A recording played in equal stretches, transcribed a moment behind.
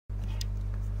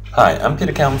Hi, I'm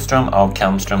Peter Kalmstrom of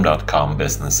kalmstrom.com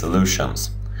Business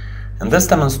Solutions. In this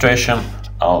demonstration,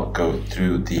 I'll go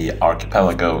through the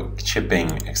archipelago shipping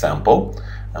example,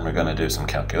 and we're going to do some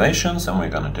calculations, and we're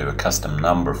going to do a custom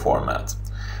number format.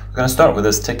 We're going to start with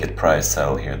this ticket price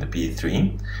cell here, the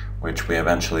B3, which we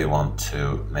eventually want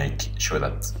to make sure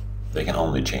that they can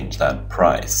only change that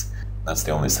price. That's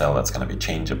the only cell that's going to be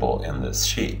changeable in this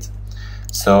sheet.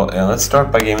 So let's start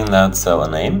by giving that cell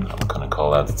a name. I'm going to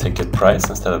call that ticket price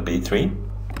instead of B3.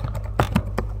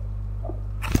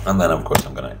 And then of course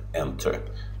I'm going to enter.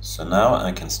 So now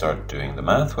I can start doing the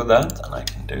math with that, and I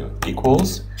can do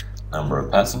equals number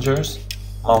of passengers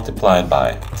multiplied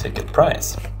by ticket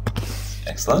price.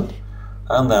 Excellent.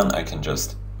 And then I can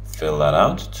just fill that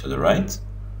out to the right,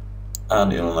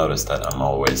 and you'll notice that I'm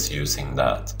always using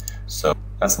that. So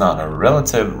that's not a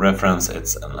relative reference,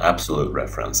 it's an absolute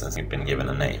reference since you've been given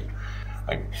a name.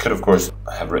 I could of course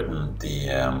have written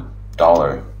the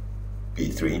dollar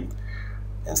B3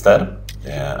 instead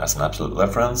as an absolute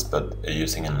reference, but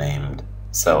using a named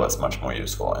cell is much more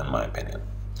useful in my opinion.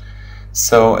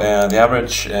 So the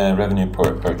average revenue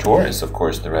per tour is of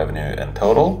course the revenue in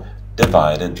total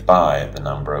divided by the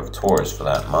number of tours for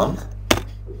that month.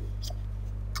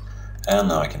 And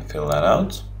now I can fill that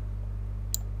out.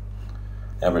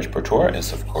 Average per tour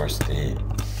is of course the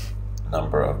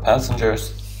number of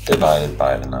passengers divided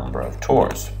by the number of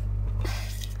tours.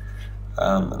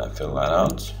 And then I fill that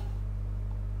out.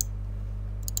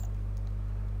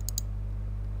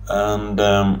 And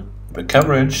the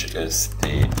coverage is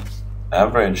the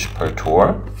average per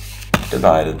tour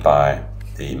divided by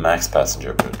the max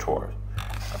passenger per tour.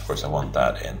 Of course I want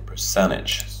that in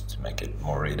percentage to make it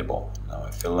more readable. Now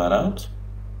I fill that out.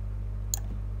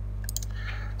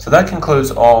 So that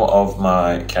concludes all of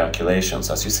my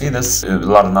calculations. As you see, there's a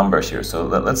lot of numbers here, so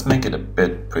let's make it a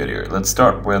bit prettier. Let's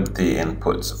start with the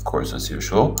inputs, of course, as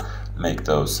usual. Make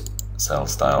those cell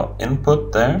style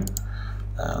input there,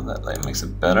 and that makes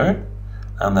it better.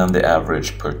 And then the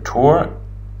average per tour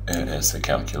is a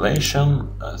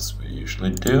calculation, as we usually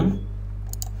do.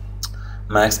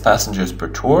 Max passengers per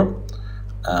tour,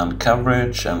 and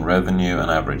coverage and revenue and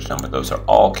average number, those are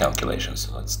all calculations,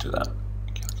 so let's do that.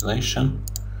 Calculation.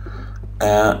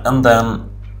 And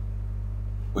then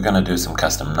we're going to do some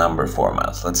custom number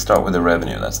formats. Let's start with the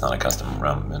revenue. That's not a custom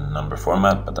number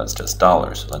format, but that's just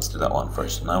dollars. So let's do that one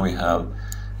first. So now we have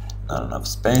not enough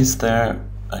space there.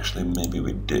 Actually, maybe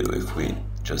we do if we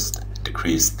just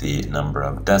decrease the number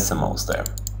of decimals there.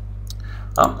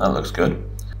 Oh, that looks good.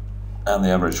 And the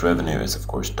average revenue is of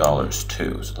course dollars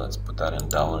too. So let's put that in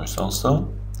dollars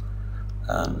also.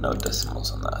 And no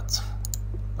decimals on that.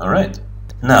 All right.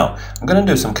 Now, I'm going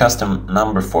to do some custom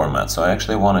number formats. So I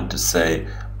actually wanted to say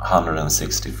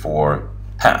 164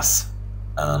 pass.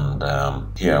 And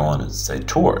here I wanted to say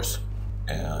tours.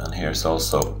 And here's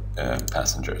also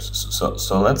passengers.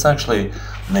 So let's actually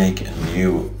make a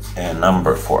new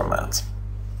number format.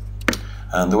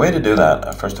 And the way to do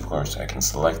that, first of course, I can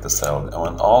select the cell. I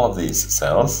want all of these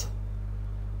cells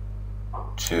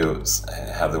to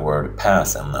have the word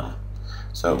pass in them.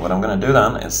 So what I'm going to do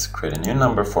then is create a new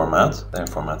number format, then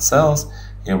format cells.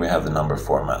 Here we have the number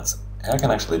formats. I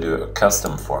can actually do a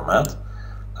custom format,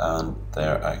 and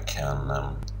there I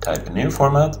can type a new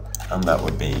format, and that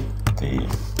would be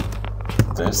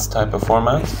this type of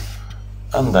format,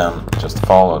 and then just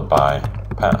followed by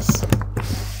pass.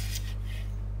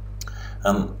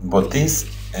 And what these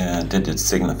digits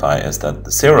signify is that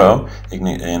the 0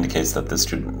 indicates that this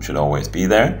should always be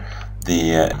there.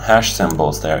 The hash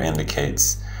symbols there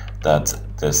indicates that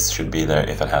this should be there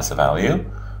if it has a value.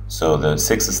 So the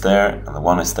 6 is there and the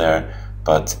 1 is there,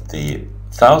 but the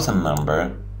 1000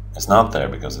 number is not there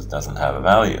because it doesn't have a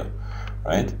value,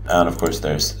 right? And of course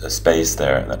there's a space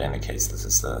there that indicates this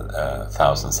is a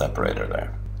 1000 separator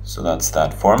there. So that's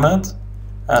that format.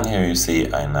 And here you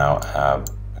see I now have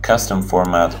a custom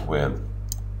format with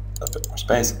a bit more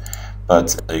space,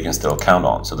 but you can still count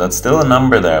on. So that's still a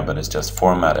number there, but it's just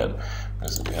formatted.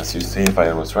 As you see, if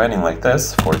I was writing like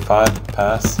this, 45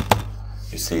 pass,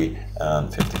 you see,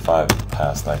 and 55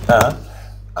 pass like that,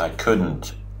 I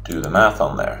couldn't do the math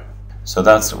on there. So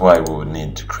that's why we would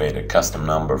need to create a custom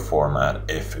number format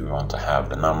if we want to have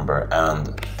the number and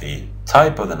the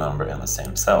type of the number in the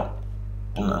same cell.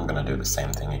 And I'm going to do the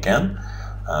same thing again,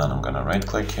 and I'm going to right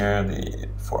click here, the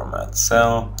format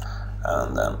cell,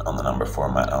 and then on the number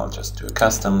format I'll just do a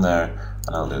custom there,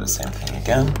 and I'll do the same thing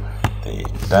again, the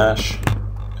dash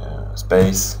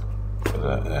space for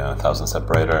the 1000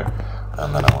 separator,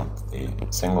 and then I want the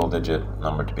single digit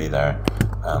number to be there,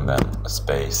 and then a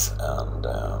space and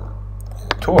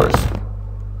tours.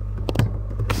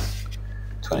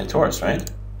 20 tours,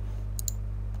 right?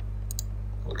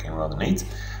 looking rather neat.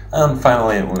 And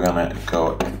finally, we're gonna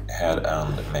go ahead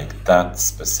and make that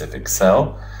specific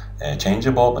cell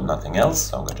changeable, but nothing else.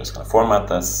 So I'm just gonna format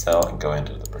that cell and go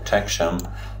into the protection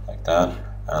like that,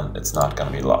 and it's not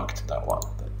gonna be locked, that one.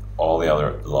 All the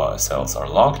other cells are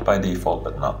locked by default,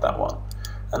 but not that one.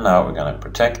 And now we're gonna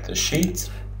protect the sheet.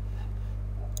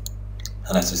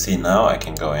 And as you see now, I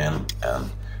can go in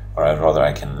and, or rather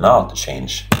I cannot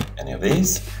change any of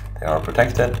these. They are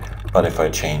protected, but if I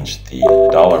change the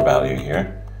dollar value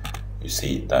here, you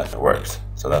see that it works.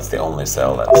 So that's the only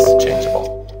cell that's changeable.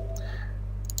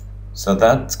 So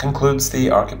that concludes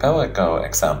the archipelago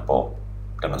example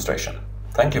demonstration.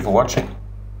 Thank you for watching.